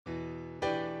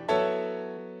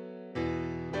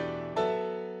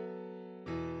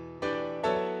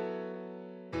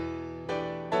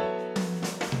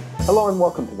Hello and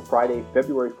welcome to the Friday,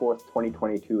 February 4th,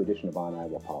 2022 edition of On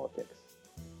Iowa Politics.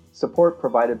 Support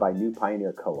provided by New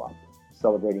Pioneer Co-op,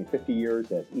 celebrating 50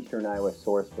 years as Eastern Iowa's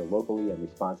source for locally and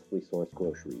responsibly sourced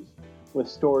groceries, with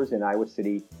stores in Iowa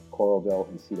City, Coralville,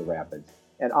 and Cedar Rapids,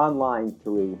 and online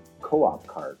through Co-op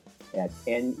Cart at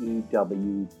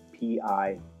newpi.coop.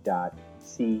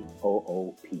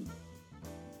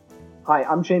 Hi,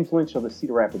 I'm James Lynch of the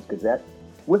Cedar Rapids Gazette.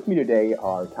 With me today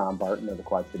are Tom Barton of the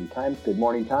Quad City Times. Good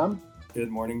morning, Tom. Good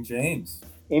morning, James.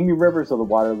 Amy Rivers of the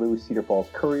Waterloo Cedar Falls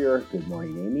Courier. Good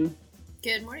morning, Amy.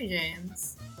 Good morning,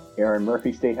 James. Aaron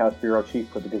Murphy, State House Bureau Chief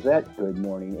for the Gazette. Good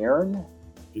morning, Aaron.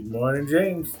 Good morning,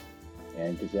 James.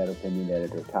 And Gazette Opinion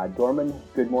Editor Todd Gorman.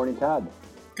 Good morning, Todd.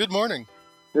 Good morning.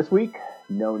 This week,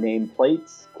 no name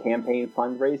plates, campaign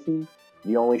fundraising,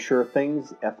 the only sure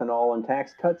things, ethanol and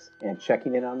tax cuts, and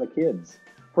checking in on the kids.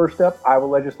 First up, Iowa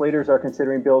legislators are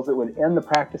considering bills that would end the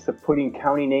practice of putting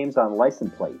county names on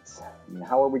license plates. I mean,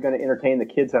 how are we going to entertain the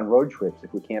kids on road trips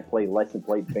if we can't play license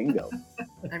plate bingo?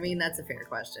 I mean, that's a fair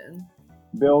question.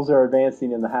 Bills are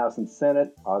advancing in the House and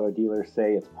Senate. Auto dealers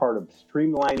say it's part of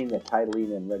streamlining the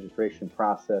titling and registration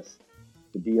process.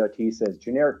 The DOT says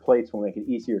generic plates will make it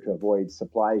easier to avoid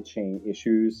supply chain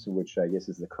issues, which I guess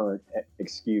is the current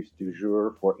excuse du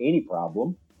jour for any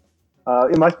problem.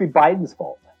 It must be Biden's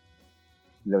fault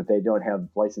that they don't have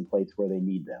license plates where they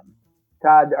need them.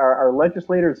 Todd, are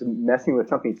legislators messing with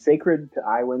something sacred to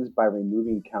Iowans by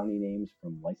removing county names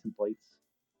from license plates?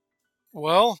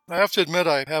 Well, I have to admit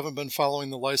I haven't been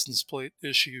following the license plate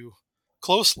issue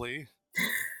closely,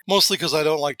 mostly because I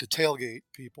don't like to tailgate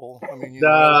people. I mean,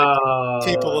 I like to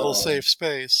keep a little safe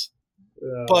space.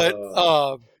 But,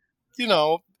 I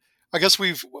guess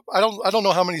I don't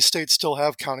know how many states still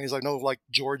have counties. I know like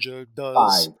Georgia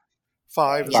does.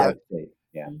 Five. Is that? States,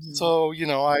 yeah. So,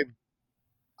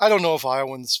 I don't know if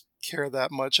Iowans care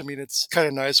that much. I mean, it's kind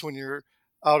of nice when you're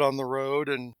out on the road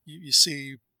and you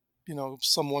see,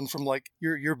 someone from like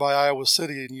you're by Iowa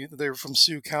City and they're from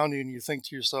Sioux County and you think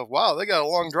to yourself, wow, they got a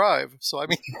long drive. So, I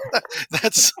mean,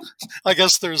 I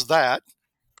guess there's that.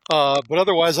 But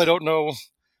otherwise, I don't know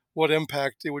what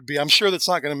impact it would be. I'm sure that's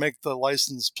not going to make the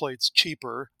license plates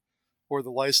cheaper or the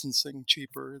licensing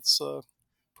cheaper. It's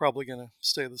probably going to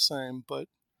stay the same. But,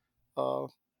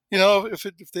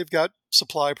 if they've got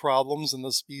supply problems and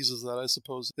this eases that, I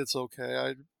suppose it's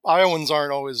okay. Iowans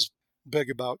aren't always big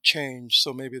about change,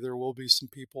 so maybe there will be some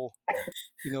people,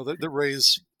 that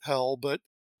raise hell. But,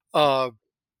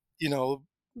 you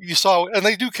saw, and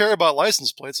they do care about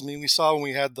license plates. I mean, we saw when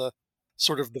we had the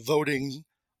sort of the voting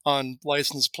on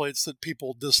license plates that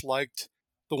people disliked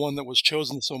the one that was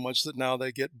chosen so much that now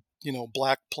they get,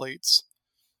 black plates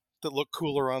that look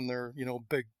cooler on their,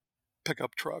 big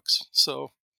pickup trucks.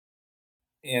 So.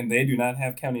 And they do not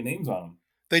have county names on them.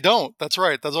 They don't. That's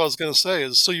right. That's what I was going to say.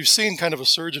 Is so you've seen kind of a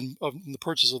surge in the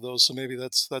purchase of those. So maybe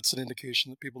that's an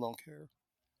indication that people don't care.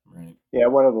 Right. Yeah,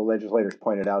 one of the legislators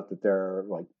pointed out that there are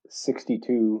like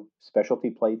 62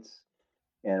 specialty plates,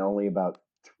 and only about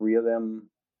 3 of them,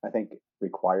 I think,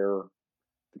 require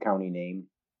the county name.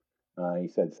 He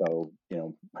said so.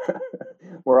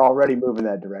 We're already moving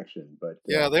that direction. But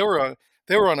yeah, they were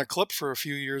on a clip for a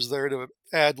few years there to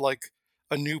add like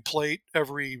a new plate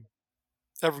every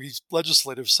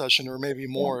legislative session or maybe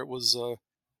more. Yeah. It was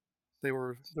it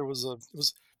was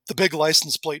the big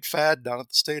license plate fad down at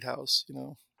the State House.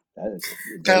 That is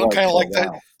kind of like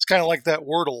that. It's kind of like that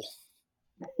Wordle.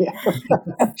 Yeah.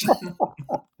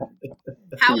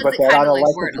 How is it kind of like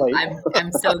Wordle?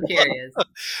 I'm so curious.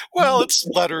 Well, it's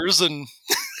letters and.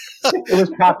 It was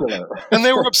popular, and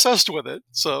they were obsessed with it.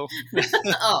 So.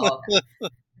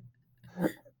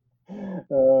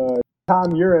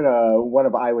 Tom, you're in one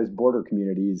of Iowa's border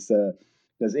communities.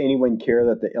 Does anyone care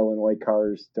that the Illinois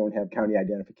cars don't have county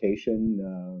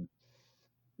identification?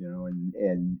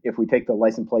 And if we take the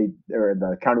license plate or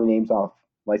the county names off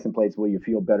license plates, will you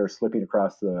feel better slipping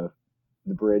across the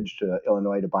bridge to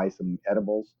Illinois to buy some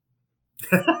edibles?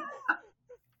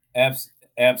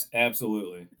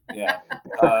 Absolutely, yeah.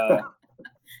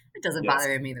 It doesn't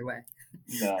bother him either way.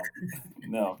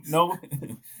 No.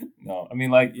 I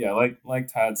mean, like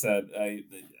Todd said, I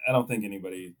don't think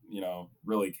anybody,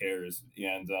 really cares.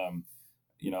 And,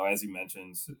 as he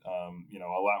mentioned, a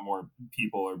lot more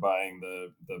people are buying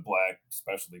the black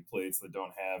specialty plates that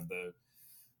don't have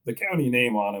the county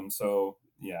name on them. So,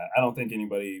 yeah, I don't think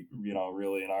anybody,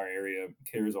 really in our area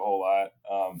cares a whole lot,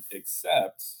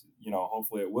 except,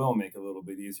 hopefully it will make it a little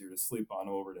bit easier to sleep on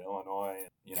over to Illinois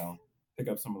and, pick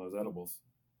up some of those edibles.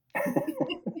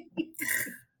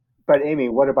 But Amy,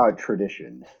 what about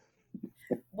tradition?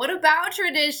 What about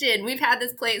tradition? We've had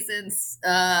this plate since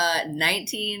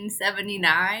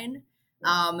 1979.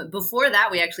 Before that,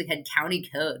 we actually had county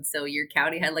codes. So your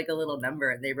county had like a little number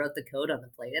and they wrote the code on the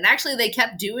plate. And actually they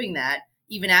kept doing that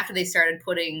even after they started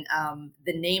putting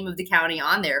the name of the county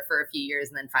on there for a few years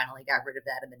and then finally got rid of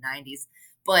that in the 90s.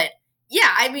 But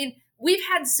yeah, I mean, we've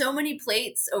had so many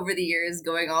plates over the years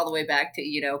going all the way back to,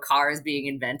 you know, cars being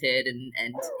invented and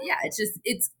yeah,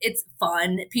 it's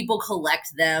fun. People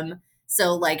collect them.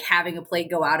 So like having a plate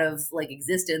go out of like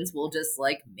existence will just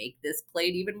like make this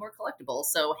plate even more collectible.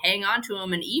 So hang on to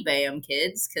them and eBay them,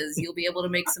 kids, because you'll be able to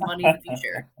make some money in the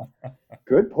future.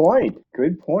 Good point.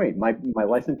 Good point. My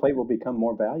license plate will become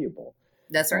more valuable.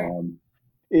 That's right.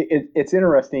 It's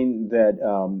interesting that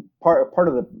part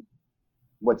of the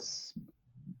what's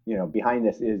behind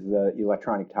this is the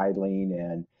electronic titling,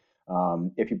 and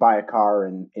if you buy a car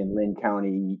in Lynn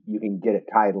County, you can get it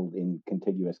titled in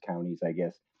contiguous counties, I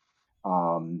guess.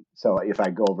 So if I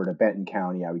go over to Benton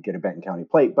County, I would get a Benton County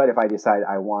plate. But if I decide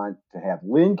I want to have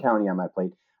Lynn County on my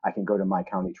plate, I can go to my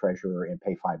county treasurer and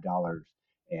pay $5.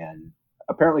 And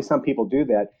apparently some people do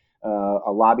that.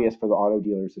 A lobbyist for the Auto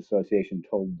Dealers Association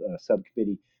told a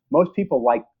subcommittee, most people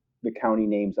like the county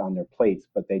names on their plates,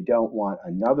 but they don't want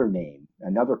another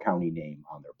county name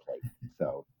on their plate.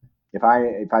 So if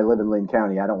I live in Lynn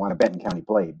County, I don't want a Benton County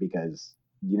plate because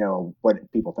you know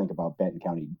what people think about Benton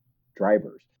County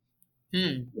drivers.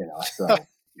 So.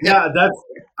 Yeah,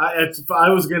 I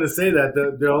was going to say that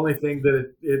the only thing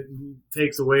that it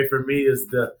takes away from me is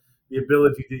the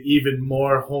ability to even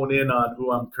more hone in on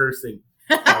who I'm cursing.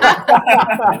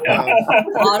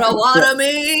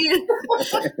 Potawatomi.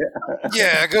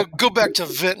 Yeah, go back to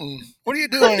Vinton. What are you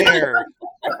doing here?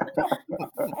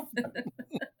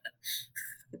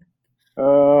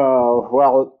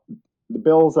 Well, the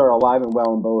bills are alive and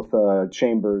well in both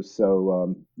chambers,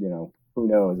 so who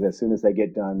knows? As soon as they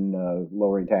get done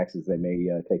lowering taxes, they may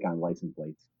take on license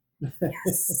plates.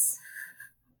 Yes.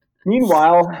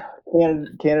 Meanwhile,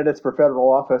 candidates for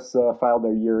federal office filed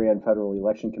their year-end Federal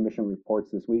Election Commission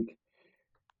reports this week.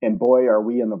 And boy, are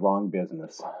we in the wrong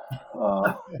business.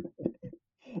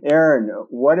 Aaron,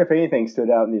 what, if anything, stood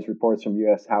out in these reports from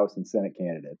U.S. House and Senate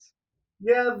candidates?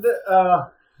 Yeah,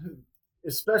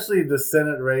 especially the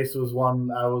Senate race was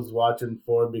one I was watching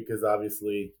for because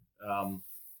obviously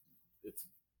it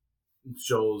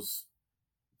shows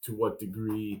to what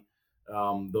degree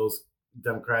those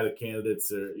Democratic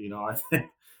candidates are,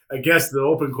 I guess the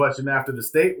open question after the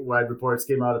statewide reports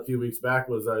came out a few weeks back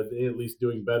was, are they at least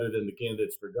doing better than the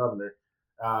candidates for governor?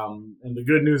 And the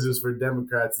good news is for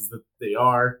Democrats is that they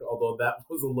are, although that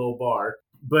was a low bar.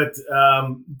 But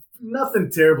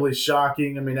nothing terribly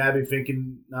shocking. I mean, Abby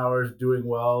Finkenauer is doing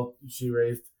well. She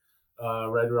raised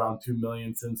right around $2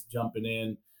 million since jumping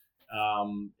in.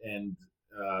 And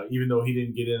even though he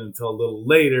didn't get in until a little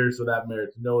later, so that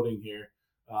merits noting here.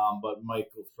 But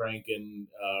Michael Franken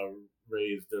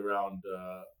raised around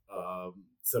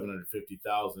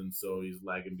 $750,000, so he's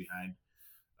lagging behind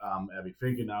Abby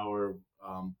Finkenauer,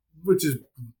 which is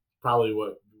probably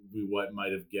what we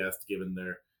might have guessed given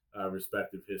their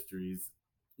respective histories.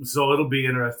 So it'll be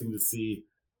interesting to see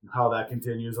how that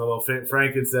continues. Although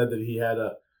Franken said that he had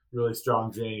a really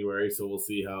strong January, so we'll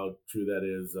see how true that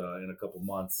is in a couple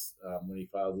months when he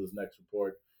files his next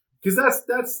report. Because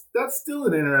that's still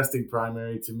an interesting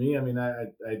primary to me. I mean, I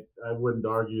wouldn't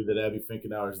argue that Abby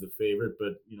Finkenauer is the favorite,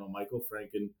 but Michael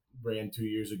Franken ran 2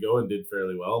 years ago and did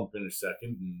fairly well and finished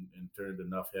second and turned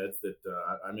enough heads that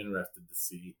I'm interested to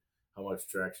see how much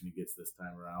traction he gets this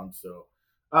time around. So,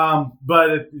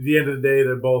 but at the end of the day,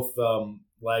 they're both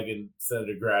lagging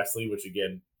Senator Grassley, which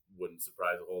again wouldn't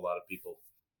surprise a whole lot of people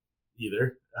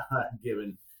either,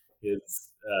 given his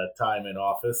time in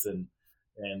office and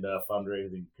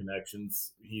fundraising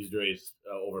connections. He's raised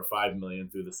over $5 million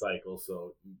through the cycle,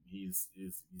 so he's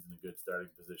in a good starting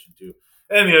position too.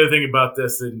 And the other thing about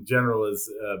this in general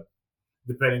is,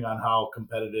 depending on how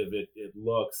competitive it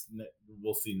looks,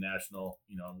 we'll see national,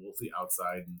 we'll see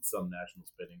outside and some national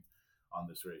spending on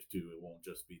this race too. It won't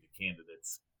just be the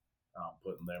candidates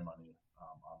putting their money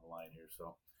on the line here.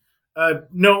 So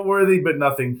noteworthy, but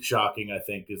nothing shocking, I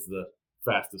think, is the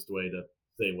fastest way to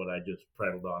say what I just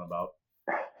prattled on about.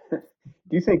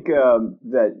 Do you think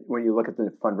that when you look at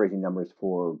the fundraising numbers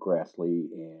for Grassley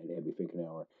and Abby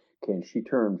Finkenauer, can she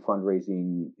turn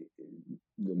fundraising,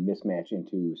 the mismatch,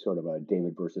 into sort of a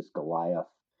David versus Goliath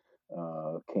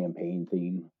campaign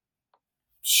theme?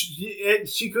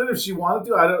 She could if she wanted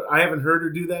to. I haven't heard her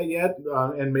do that yet,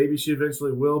 and maybe she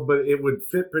eventually will. But it would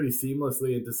fit pretty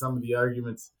seamlessly into some of the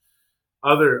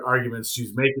other arguments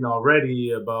she's making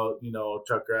already about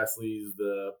Chuck Grassley's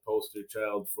the poster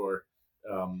child for.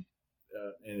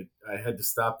 And I had to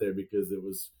stop there because it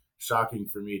was shocking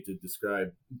for me to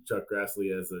describe Chuck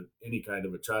Grassley as any kind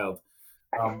of a child.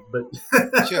 But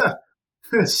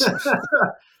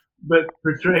but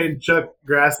portraying Chuck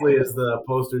Grassley as the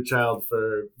poster child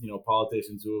for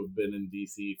politicians who have been in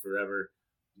D.C. forever,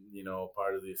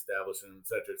 part of the establishment, et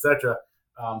cetera, et cetera.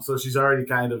 So she's already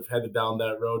kind of headed down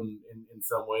that road in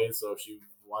some ways. So if she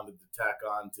wanted to tack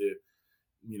on to,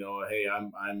 hey,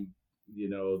 I'm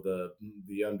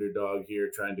the underdog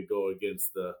here, trying to go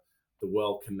against the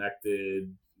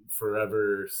well-connected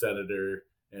forever senator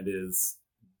and his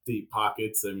deep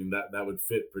pockets. I mean, that would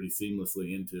fit pretty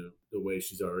seamlessly into the way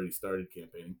she's already started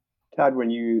campaigning. Todd,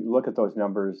 when you look at those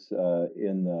numbers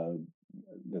that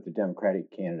the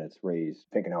Democratic candidates raised,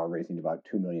 Finkenauer raising about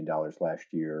 $2 million last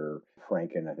year,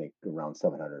 Franken, I think, around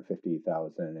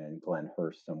 $750,000, and Glenn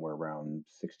Hurst somewhere around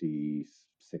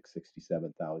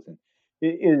 $67,000.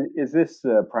 Is this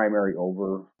primary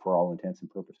over for all intents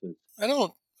and purposes? I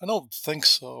don't think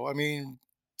so. I mean,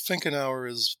 Finkenauer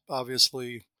is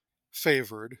obviously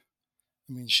favored.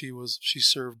 I mean, she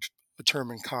served a term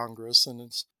in Congress, and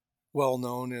it's well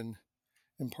known in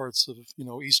parts of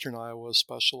eastern Iowa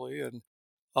especially, and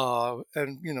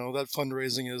that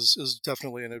fundraising is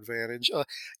definitely an advantage.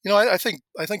 I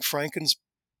think Franken's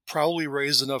probably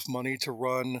raised enough money to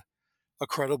run a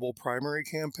credible primary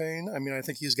campaign. I mean, I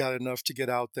think he's got enough to get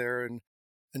out there and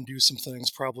do some things,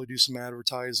 probably do some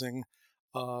advertising.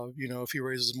 If he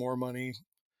raises more money,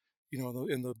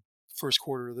 in the first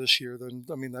quarter of this year, then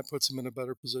I mean that puts him in a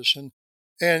better position.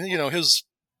 And his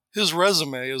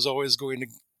resume is always going to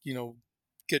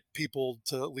get people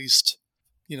to at least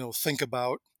think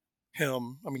about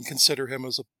him. I mean, consider him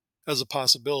as a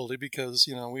possibility, because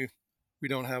we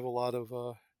don't have a lot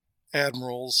of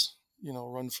admirals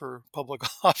run for public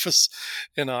office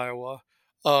in Iowa.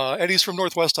 And he's from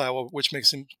Northwest Iowa, which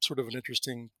makes him sort of an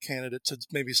interesting candidate to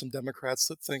maybe some Democrats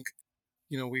that think,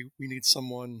 we need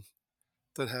someone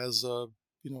that has,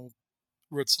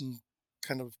 roots in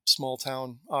kind of small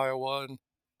town Iowa. And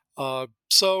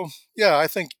so, yeah, I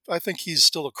think he's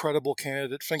still a credible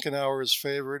candidate. Finkenauer is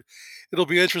favored. It'll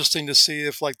be interesting to see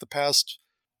if, like the past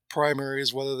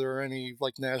primaries, whether there are any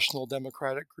like national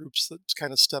Democratic groups that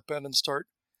kind of step in and start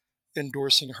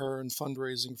endorsing her and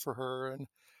fundraising for her. And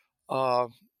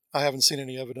I haven't seen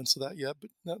any evidence of that yet, but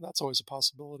that's always a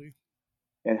possibility.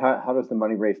 And how does the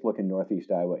money race look in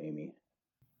Northeast Iowa, Amy?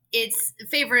 It's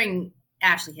favoring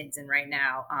Ashley Hinton right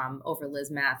now over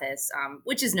Liz Mathis,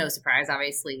 which is no surprise.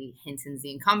 Obviously, Hinton's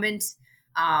the incumbent.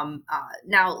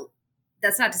 Now,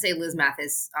 that's not to say Liz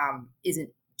Mathis isn't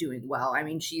doing well. I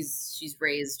mean, she's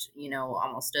raised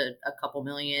almost a couple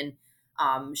million.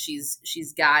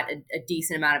 She's got a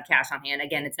decent amount of cash on hand.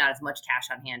 Again, it's not as much cash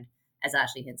on hand as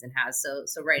Ashley Hinton has.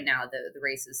 So right now the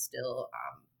race is still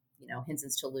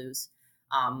Hinton's to lose.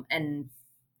 And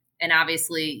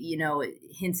obviously,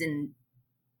 Hinton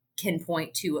can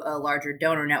point to a larger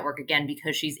donor network again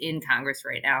because she's in Congress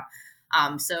right now.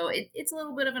 So it's a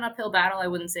little bit of an uphill battle. I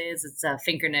wouldn't say it's a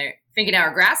Finkenauer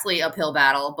Grassley uphill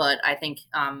battle, but I think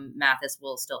Mathis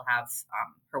will still have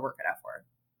her work cut out for her.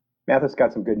 Mathis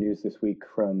got some good news this week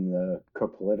from the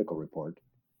Cook Political Report.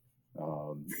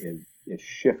 It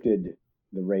shifted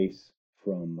the race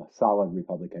from solid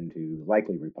Republican to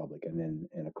likely Republican.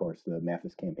 And of course, the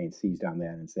Mathis campaign seized on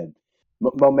that and said,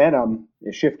 momentum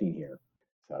is shifting here.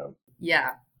 So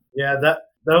yeah, that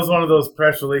was one of those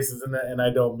press releases, and I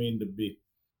don't mean to be,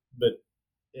 but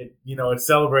it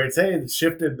celebrates. Hey, it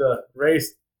shifted the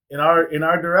race in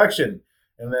our direction,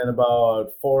 and then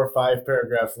about 4 or 5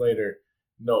 paragraphs later,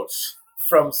 notes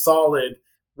from solid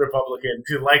Republican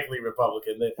to likely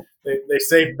Republican. They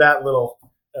saved that little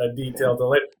detail to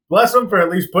let. Bless them for at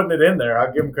least putting it in there.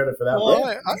 I'll give them credit for that.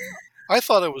 Well, I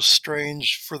thought it was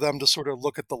strange for them to sort of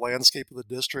look at the landscape of the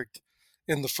district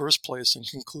in the first place and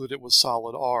conclude it was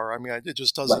solid R. I mean, it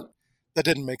just doesn't. Right. That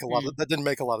didn't make a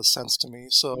lot of sense to me.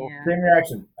 So same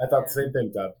reaction. I thought the same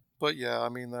thing, Todd. But yeah, I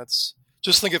mean, that's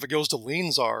just think if it goes to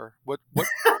Lean's R, what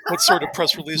sort of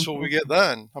press release will we get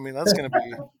then? I mean, that's going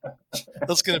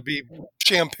to be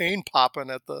champagne popping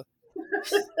at the.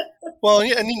 Well,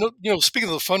 and speaking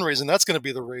of the fundraising, that's going to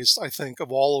be the race, I think,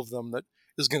 of all of them that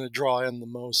is going to draw in the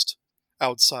most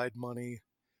outside money,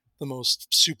 the most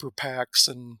super PACs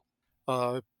and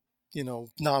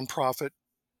nonprofit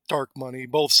dark money,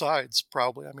 both sides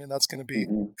probably. I mean, that's going to be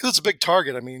because it's a big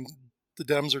target. I mean, the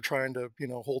Dems are trying to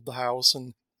hold the House,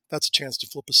 and that's a chance to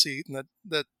flip a seat, and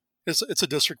that it's a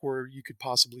district where you could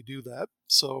possibly do that.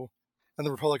 So, and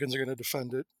the Republicans are going to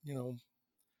defend it,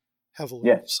 heavily.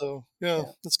 Yeah. So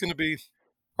it's going to be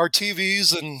our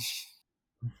TVs and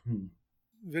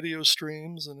video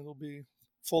streams, and it'll be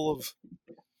full of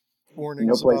No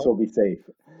warnings place about will be safe.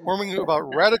 warning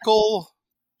about radical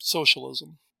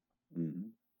socialism. Mm-hmm.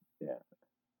 Yeah.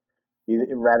 Either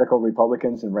radical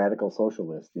Republicans and radical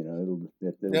socialists. It'll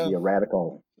be a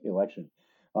radical election.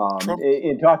 Trump.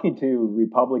 In talking to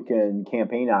Republican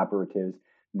campaign operatives,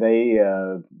 they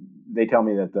tell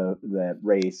me that that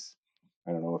race,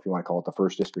 I don't know if you want to call it the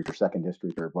first district or second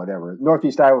district or whatever,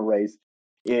 Northeast Iowa race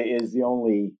is the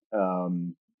only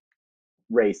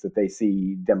race that they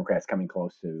see Democrats coming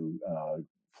close to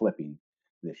flipping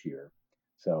this year.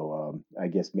 So I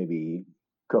guess maybe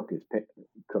Cook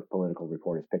Political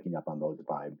Report is picking up on those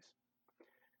vibes,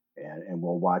 and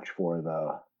we'll watch for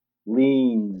the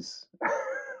leans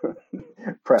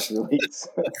press release.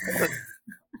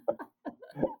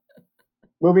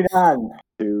 Moving on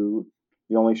to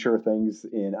the only sure things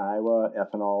in Iowa: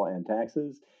 ethanol and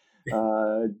taxes.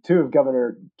 Two of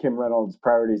Governor Kim Reynolds'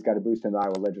 priorities got a boost in the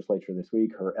Iowa legislature this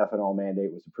week. Her ethanol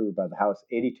mandate was approved by the House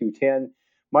 8210,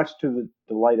 much to the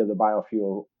delight of the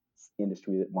biofuel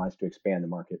industry that wants to expand the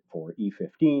market for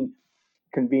E15.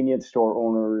 Convenience store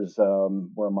owners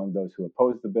were among those who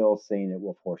opposed the bill, saying it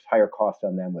will force higher costs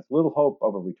on them with little hope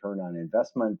of a return on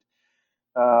investment.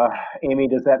 Amy,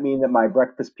 does that mean that my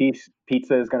breakfast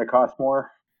pizza is going to cost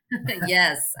more?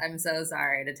 Yes, I'm so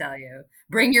sorry to tell you.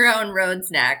 Bring your own road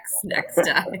snacks next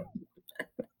time.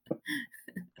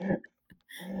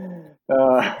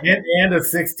 And a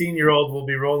 16-year-old will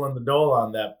be rolling the dole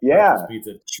on that Yeah. breakfast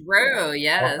pizza. True.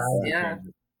 Yes. Yeah.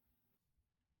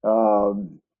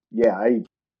 Yeah, I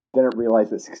didn't realize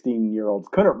that 16-year-olds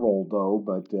couldn't roll dough,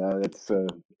 but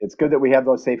it's good that we have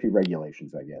those safety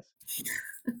regulations, I guess.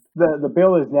 The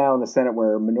bill is now in the Senate,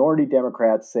 where minority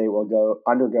Democrats say it will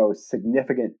undergo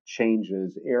significant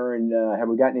changes. Aaron, have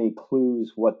we got any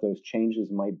clues what those changes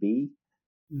might be?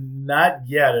 Not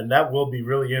yet, and that will be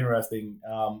really interesting.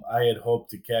 I had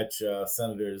hoped to catch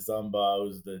Senator Zumba,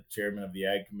 who's the chairman of the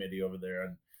Ag Committee over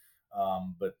there,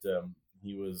 but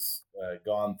he was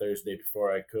gone Thursday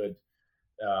before I could.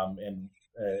 And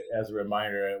as a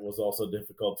reminder, it was also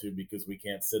difficult too because we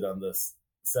can't sit on the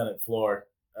Senate floor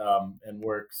and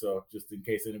work. So just in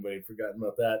case anybody had forgotten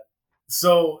about that.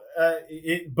 So,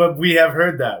 but we have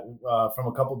heard that from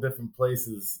a couple different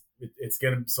places.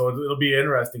 So it'll be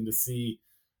interesting to see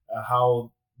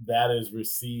how that is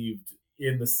received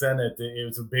in the Senate. It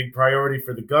was a big priority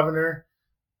for the governor,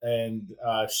 and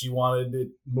she wanted it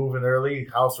moving early.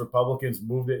 House Republicans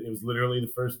moved it. It was literally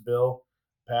the first bill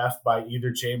passed by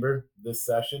either chamber this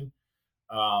session.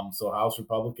 So House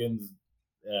Republicans,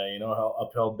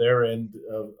 upheld their end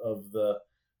of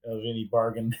any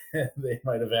bargain they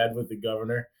might have had with the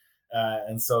governor,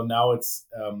 and so now it's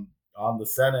on the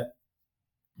Senate,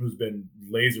 who's been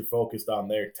laser focused on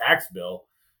their tax bill.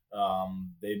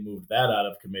 They moved that out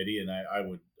of committee, and I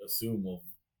would assume we'll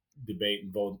debate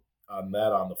and vote on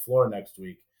that on the floor next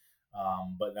week.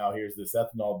 But now here's this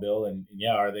ethanol bill, and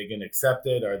are they going to accept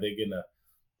it? Are they going to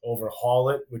overhaul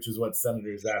it? Which is what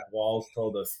Senator Zach Walz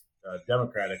told us.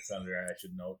 Democratic senator, I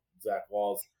should note, Zach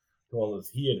Walz told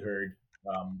us he had heard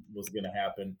was going to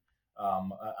happen.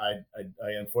 I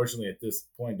unfortunately at this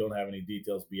point don't have any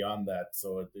details beyond that,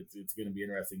 so it's going to be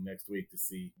interesting next week to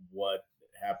see what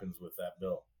happens with that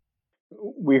bill.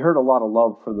 We heard a lot of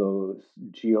love for those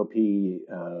GOP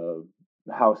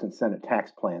House and Senate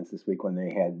tax plans this week when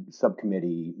they had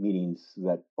subcommittee meetings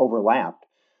that overlapped,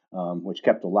 which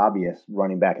kept the lobbyists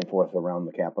running back and forth around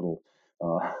the Capitol.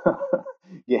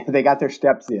 Yeah, they got their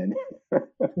steps in.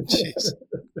 Jeez.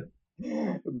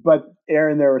 But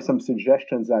Aaron, there were some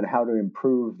suggestions on how to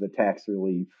improve the tax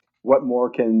relief. What more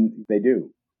can they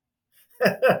do?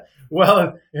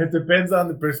 Well, it depends on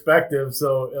the perspective.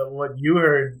 So what you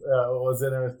heard was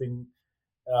interesting.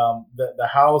 That the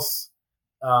House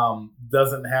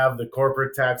doesn't have the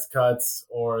corporate tax cuts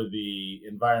or the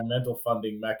environmental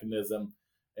funding mechanism.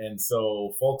 And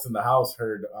so folks in the House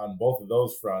heard on both of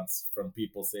those fronts from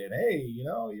people saying, hey,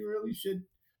 you really should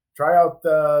try out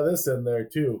this in there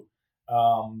too.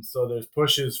 So there's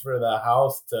pushes for the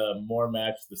House to more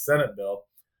match the Senate bill,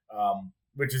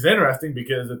 which is interesting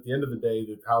because at the end of the day,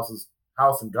 the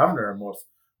House and governor are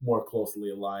more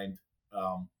closely aligned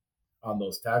on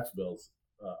those tax bills,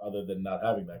 other than not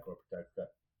having that corporate tax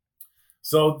cut.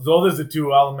 So those are the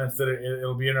two elements that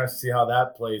it'll be interesting to see how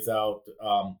that plays out.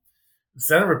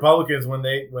 Senate Republicans, when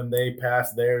they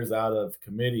passed theirs out of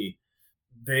committee,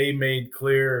 they made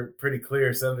pretty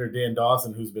clear, Senator Dan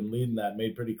Dawson, who's been leading that,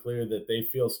 made pretty clear that they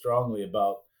feel strongly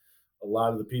about a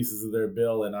lot of the pieces of their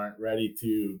bill and aren't ready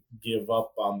to give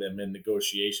up on them in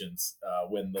negotiations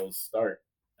when those start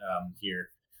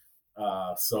here.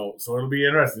 So it'll be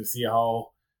interesting to see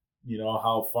how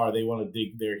far they want to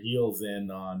dig their heels in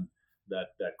on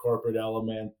that corporate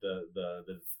element, the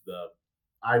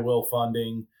I will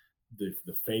funding,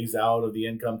 the phase out of the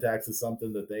income tax is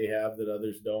something that they have that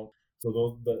others don't.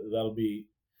 So that'll be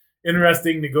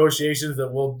interesting negotiations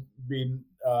that we'll be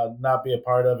not be a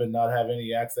part of and not have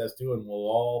any access to, and we'll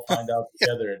all find out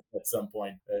together at some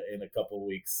point in a couple of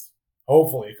weeks.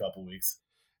 Hopefully, a couple of weeks.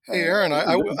 Hey, Aaron,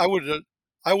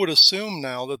 I would assume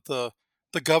now that the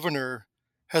governor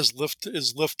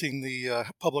is lifting the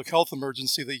public health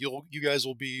emergency, that you guys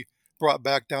will be brought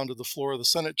back down to the floor of the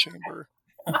Senate chamber,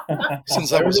 since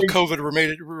that was a COVID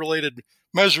related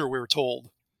measure, we were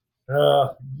told.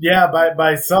 Yeah,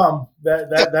 by some.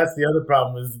 That's the other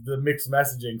problem, is the mixed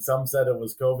messaging. Some said it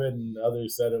was COVID, and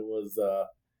others said it was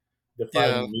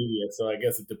defying the media. So I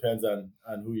guess it depends on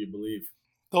who you believe.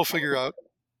 They'll figure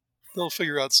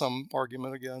out some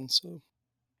argument again. So,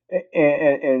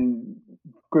 and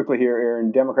quickly here,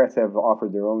 Aaron, Democrats have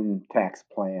offered their own tax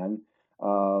plan,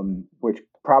 which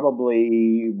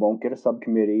probably won't get a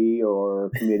subcommittee or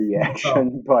committee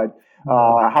action. But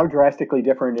how drastically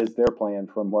different is their plan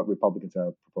from what Republicans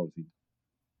are proposing?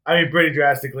 I mean, pretty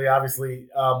drastically. Obviously,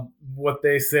 what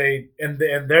they say, and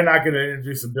they're not going to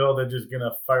introduce a bill. They're just going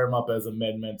to fire them up as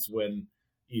amendments when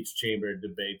each chamber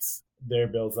debates their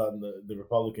bills on the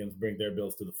Republicans bring their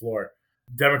bills to the floor.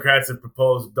 Democrats have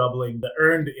proposed doubling the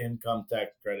earned income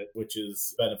tax credit, which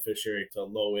is beneficiary to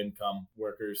low-income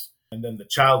workers, and then the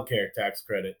child care tax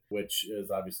credit, which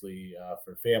is obviously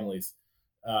for families.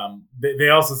 They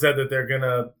also said that they're going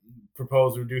to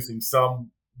propose reducing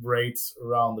some rates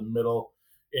around the middle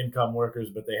income workers,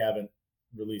 but they haven't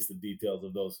released the details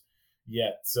of those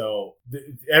yet. So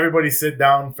everybody sit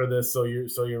down for this, so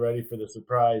you're ready for the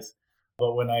surprise.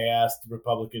 But when I asked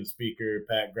Republican Speaker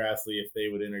Pat Grassley if they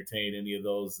would entertain any of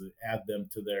those, add them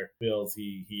to their bills,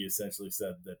 he essentially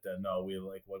said that no, we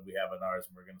like what we have in ours,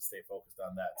 and we're going to stay focused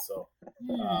on that. So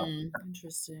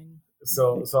interesting.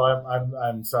 So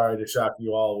I'm sorry to shock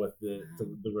you all with the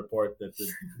report that the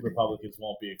Republicans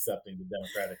won't be accepting the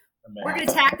Democratic amendment. We're going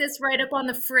to tack this right up on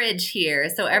the fridge here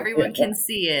so everyone can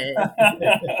see it.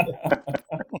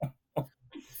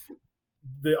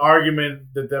 The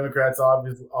argument that Democrats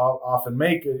often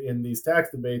make in these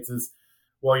tax debates is,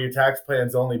 well, your tax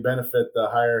plans only benefit the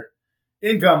higher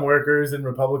income workers, and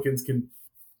Republicans can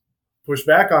push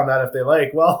back on that if they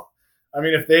like. Well, I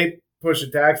mean, if they push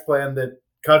a tax plan that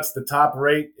cuts the top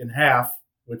rate in half,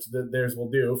 which theirs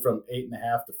will do, from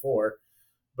 8.5 to 4,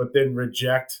 but then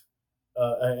reject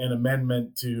an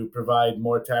amendment to provide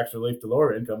more tax relief to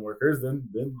lower income workers, then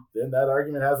that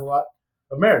argument has a lot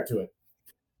of merit to it.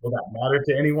 Will that matter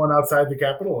to anyone outside the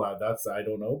Capitol? I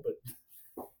don't know,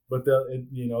 but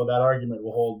that argument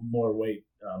will hold more weight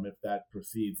if that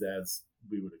proceeds as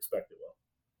we would expect it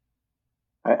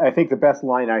will. I think the best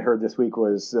line I heard this week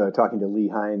was talking to Lee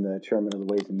Hine, the chairman of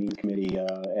the Ways and Means Committee. I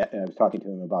was talking to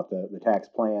him about the tax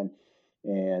plan,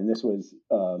 and this was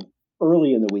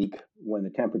early in the week when the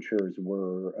temperatures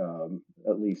were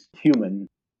at least human.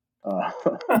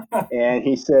 And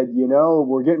he said,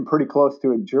 we're getting pretty close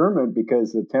to adjournment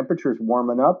because the temperature's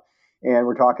warming up and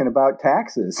we're talking about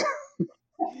taxes.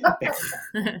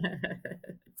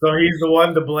 So he's the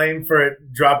one to blame for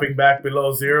it dropping back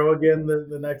below zero again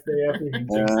the next day after he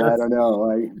jinxed us? I don't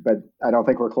know, but I don't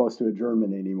think we're close to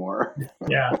adjournment anymore.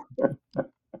 Yeah.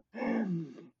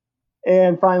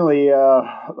 And finally,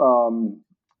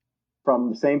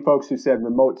 from the same folks who said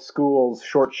remote schools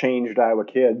shortchanged Iowa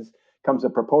kids, comes a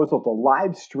proposal to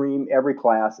live stream every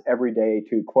class every day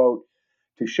to, quote,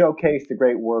 to showcase the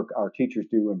great work our teachers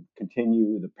do and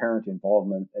continue the parent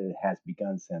involvement that has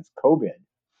begun since COVID.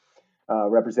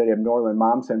 Representative Norland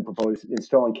Momsen proposed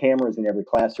installing cameras in every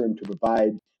classroom to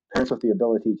provide parents with the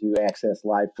ability to access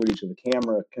live footage of the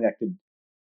camera connected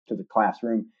to the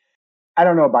classroom. I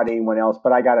don't know about anyone else,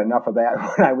 but I got enough of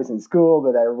that when I was in school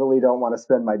that I really don't want to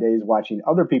spend my days watching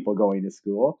other people going to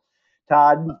school.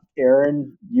 Todd,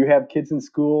 Aaron, you have kids in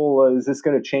school. Is this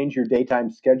going to change your daytime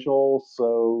schedule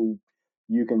so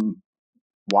you can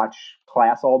watch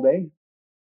class all day?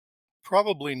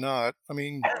 Probably not. I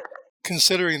mean,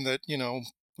 considering that,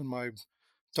 when my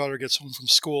daughter gets home from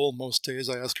school, most days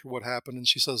I ask her what happened and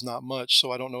she says not much.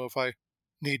 So I don't know if I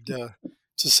need to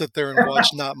sit there and watch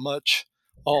not much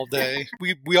all day.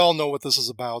 We all know what this is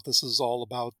about. This is all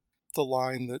about the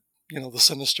line that, the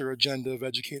sinister agenda of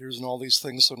educators and all these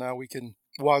things. So now we can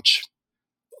watch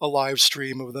a live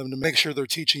stream of them to make sure they're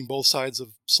teaching both sides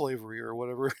of slavery or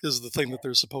whatever is the thing that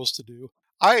they're supposed to do.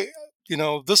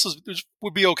 This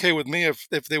would be okay with me if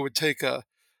they would take a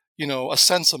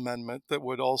sense amendment that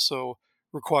would also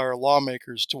require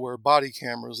lawmakers to wear body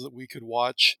cameras that we could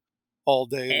watch all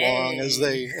day long as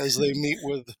they meet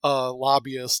with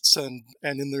lobbyists and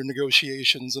in their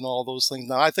negotiations and all those things.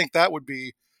 Now, I think that would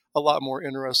be a lot more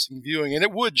interesting viewing, and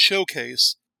it would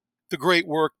showcase the great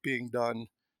work being done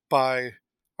by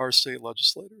our state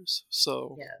legislators.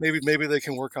 So maybe they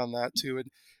can work on that too, and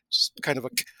just kind of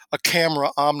a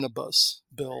camera omnibus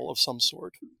bill of some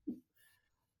sort.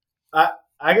 I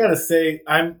gotta say,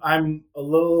 I'm a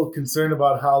little concerned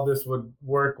about how this would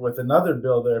work with another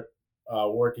bill they're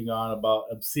working on about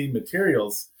obscene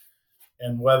materials,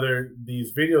 and whether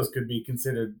these videos could be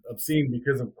considered obscene.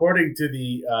 Because according to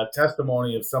the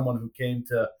testimony of someone who came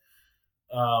to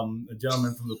a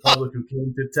gentleman from the public who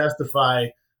came to testify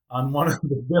on one of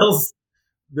the bills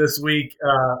this week,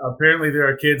 apparently there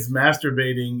are kids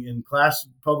masturbating in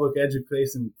public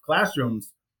education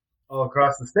classrooms all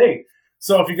across the state.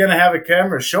 So if you're going to have a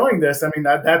camera showing this, I mean,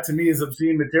 that to me is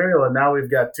obscene material. And now we've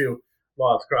got two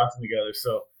laws crossing together.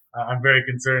 So I'm very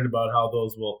concerned about how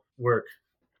those will work.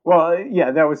 Well,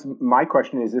 yeah, that was my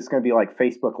question. Is this going to be like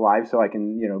Facebook Live, so I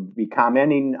can, be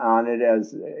commenting on it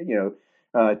as,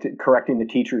 correcting the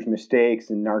teacher's mistakes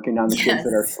and narking on the kids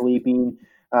that are sleeping?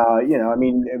 I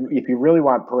mean, if you really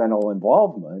want parental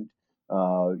involvement,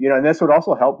 and this would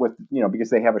also help with, because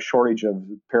they have a shortage of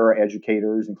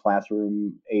paraeducators and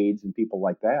classroom aides and people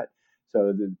like that.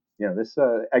 So, this,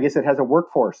 I guess it has a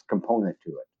workforce component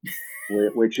to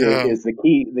it, which is the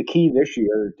key this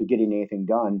year to getting anything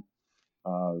done.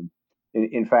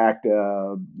 In fact,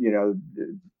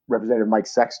 Representative Mike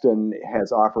Sexton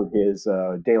has offered his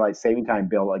daylight saving time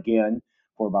bill again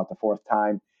for about the fourth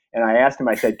time. And I asked him,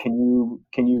 I said, can you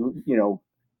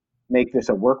make this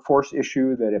a workforce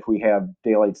issue, that if we have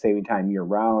daylight saving time year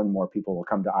round, more people will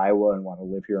come to Iowa and want to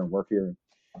live here and work here.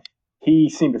 He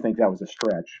seemed to think that was a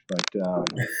stretch, but you got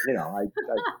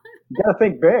to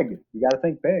think big. You got to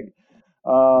think big.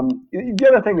 The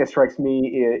other thing that strikes me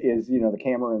is the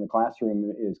camera in the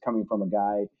classroom is coming from a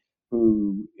guy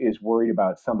who is worried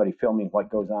about somebody filming what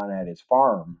goes on at his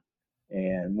farm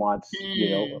and wants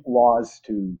laws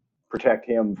to protect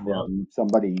him from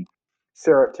somebody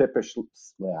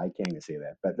surreptitiously, I can't even say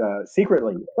that, but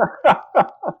secretly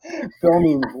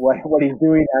filming what he's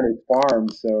doing at his farm.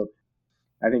 So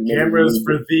I think cameras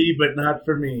for thee, but not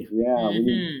for me. Yeah.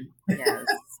 Yes.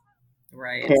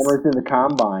 Right. Cameras in the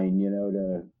combine,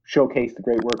 to showcase the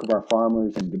great work of our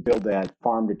farmers and to build that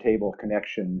farm to table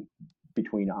connection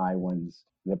between Iowans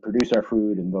that produce our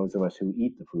food and those of us who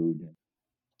eat the food.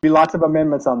 Be lots of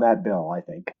amendments on that bill, I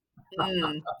think.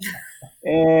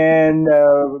 And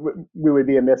we would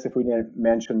be amiss if we didn't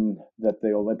mention that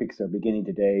the Olympics are beginning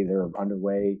today. They're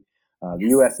underway. The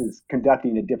U.S. is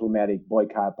conducting a diplomatic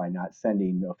boycott by not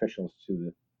sending officials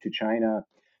to China.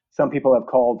 Some people have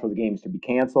called for the games to be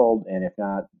canceled, and if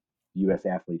not, U.S.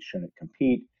 athletes shouldn't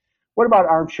compete. What about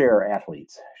armchair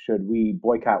athletes? Should we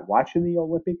boycott watching the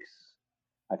Olympics?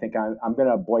 I think I'm going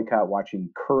to boycott watching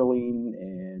curling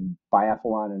and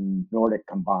biathlon and Nordic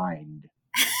combined.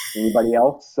 Anybody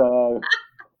else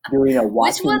doing a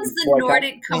watching? Which one's the boycott?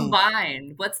 Nordic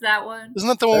combined? What's that one? Isn't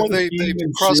that the one where they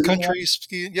cross country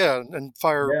ski? Yeah, and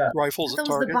fire rifles at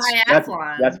targets. The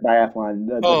biathlon. That's biathlon.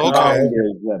 The okay.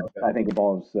 Is, I think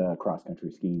involves cross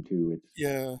country skiing too.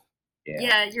 Yeah,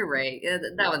 you're right.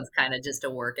 That one's kind of just a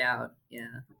workout. Yeah.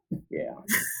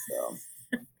 So.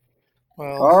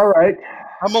 Well, all right.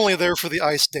 I'm only there for the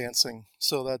ice dancing,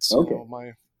 so that's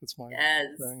my thing.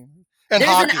 And there's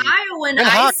hockey. An Iowan and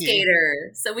ice hockey.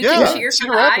 Skater, so we can cheer for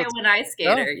the Iowan ice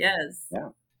skater. Yes.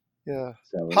 Yeah.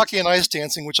 So, hockey and ice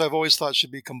dancing, which I've always thought should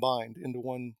be combined into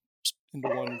one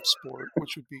sport,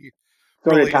 which would be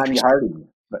really Tanya Harding.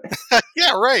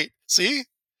 Yeah, right. See.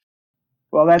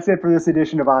 Well, that's it for this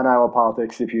edition of On Iowa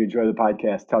Politics. If you enjoy the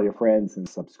podcast, tell your friends and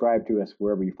subscribe to us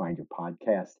wherever you find your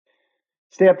podcast.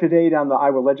 Stay up to date on the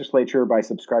Iowa Legislature by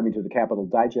subscribing to the Capitol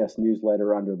Digest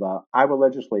newsletter under the Iowa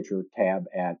Legislature tab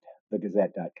at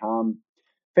thegazette.com.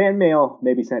 Fan mail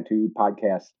may be sent to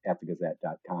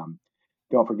podcast@thegazette.com.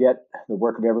 Don't forget, the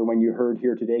work of everyone you heard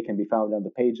here today can be found on the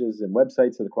pages and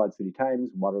websites of the Quad City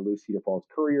Times, Waterloo Cedar Falls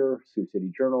Courier, Sioux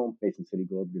City Journal, Mason City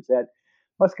Globe Gazette,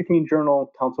 Muscatine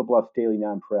Journal, Council Bluffs Daily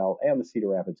Nonpareil, and the Cedar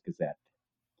Rapids Gazette.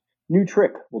 New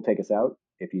Trick will take us out.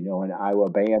 If you know an Iowa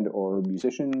band or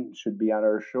musician should be on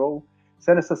our show,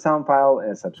 send us a sound file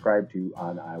and subscribe to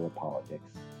On Iowa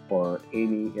Politics. For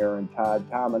Amy, Aaron, Todd,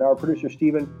 Tom, and our producer,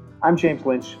 Stephen, I'm James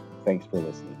Lynch. Thanks for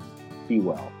listening. Be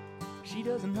well. She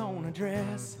doesn't own a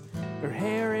dress. Her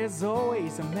hair is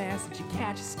always a mess. If she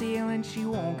catches stealing, she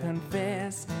won't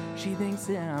confess. She thinks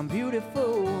I'm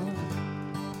beautiful.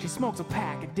 She smokes a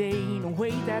pack a day. No,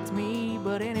 wait, that's me.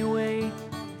 But anyway,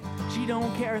 she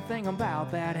don't care a thing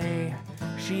about that, hey.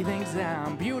 She thinks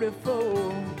I'm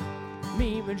beautiful.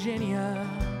 Meet Virginia.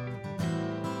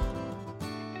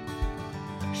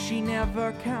 She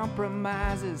never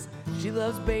compromises. She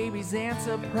loves babies and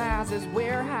surprises.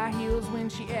 Wear high heels when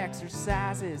she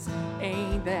exercises.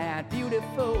 Ain't that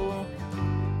beautiful?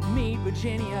 Meet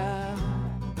Virginia.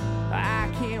 I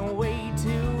can't wait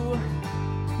to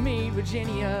meet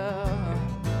Virginia.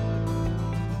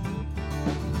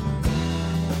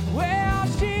 Well,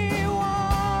 she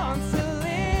wants to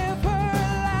live her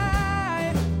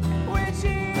life when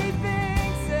she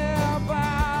thinks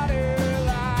about her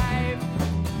life.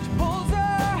 She pulls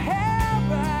her hair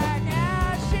back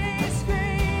as she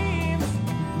screams,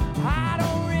 I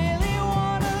don't really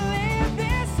want to live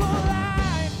this whole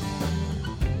life.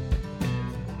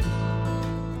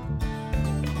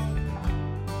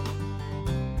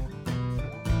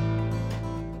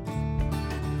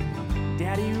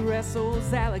 Daddy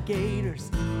wrestles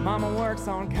alligators, Mama works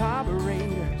on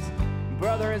carburetors,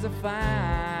 brother is a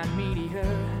fine meteor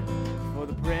for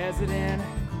the president.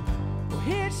 Well,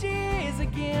 here she is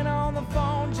again on the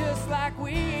phone, just like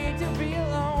we hate to be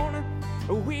alone.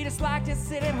 We just like to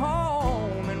sit at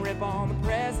home and rip on the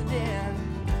president.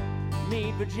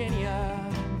 Meet Virginia.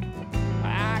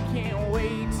 I can't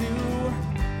wait to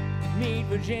meet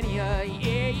Virginia.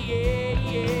 Yeah, yeah,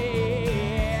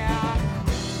 yeah.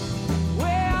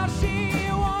 Well, she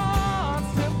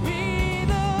wants to be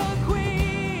the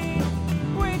queen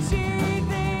when she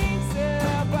thinks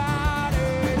about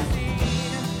her scene.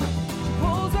 She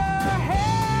pulls her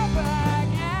hair back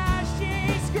as she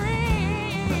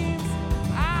screams,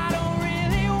 I don't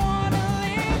really want to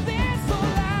live this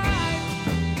whole life.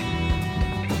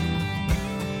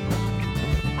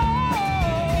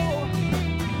 Oh,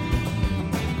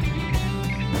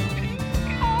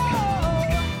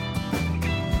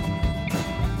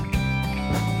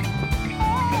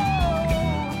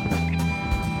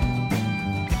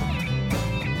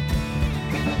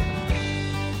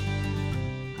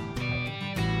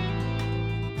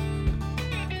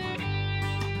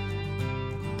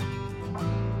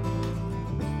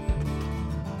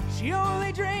 she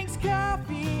only drinks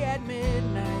coffee at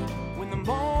midnight when the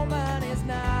moment is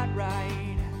not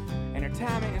right, and her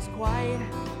timing is quite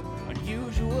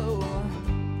unusual.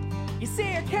 You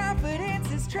see, her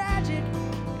confidence is tragic,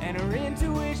 and her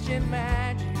intuition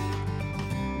magic.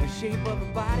 The shape of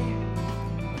her body,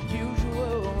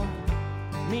 unusual.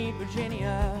 Meet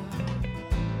Virginia.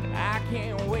 I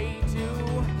can't wait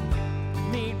to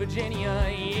meet Virginia.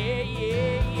 Yeah,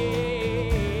 yeah,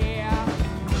 yeah.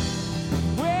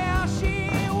 Well, she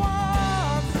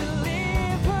wants to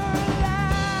live her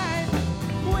life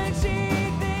when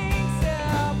she thinks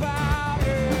about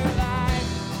her life.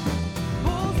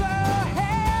 Pulls her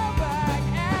hair back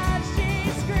as she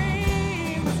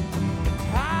screams,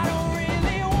 I don't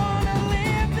really want to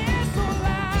live this whole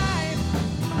life.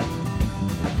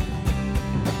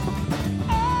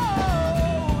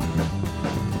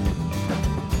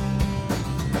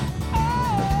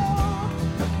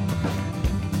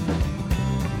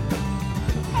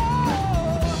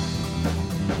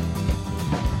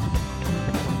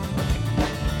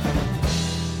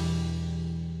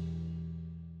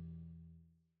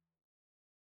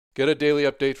 Get a daily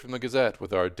update from the Gazette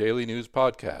with our daily news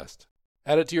podcast.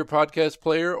 Add it to your podcast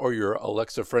player or your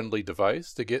Alexa-friendly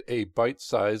device to get a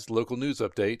bite-sized local news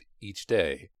update each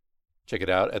day. Check it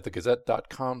out at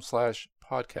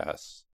thegazette.com/podcasts.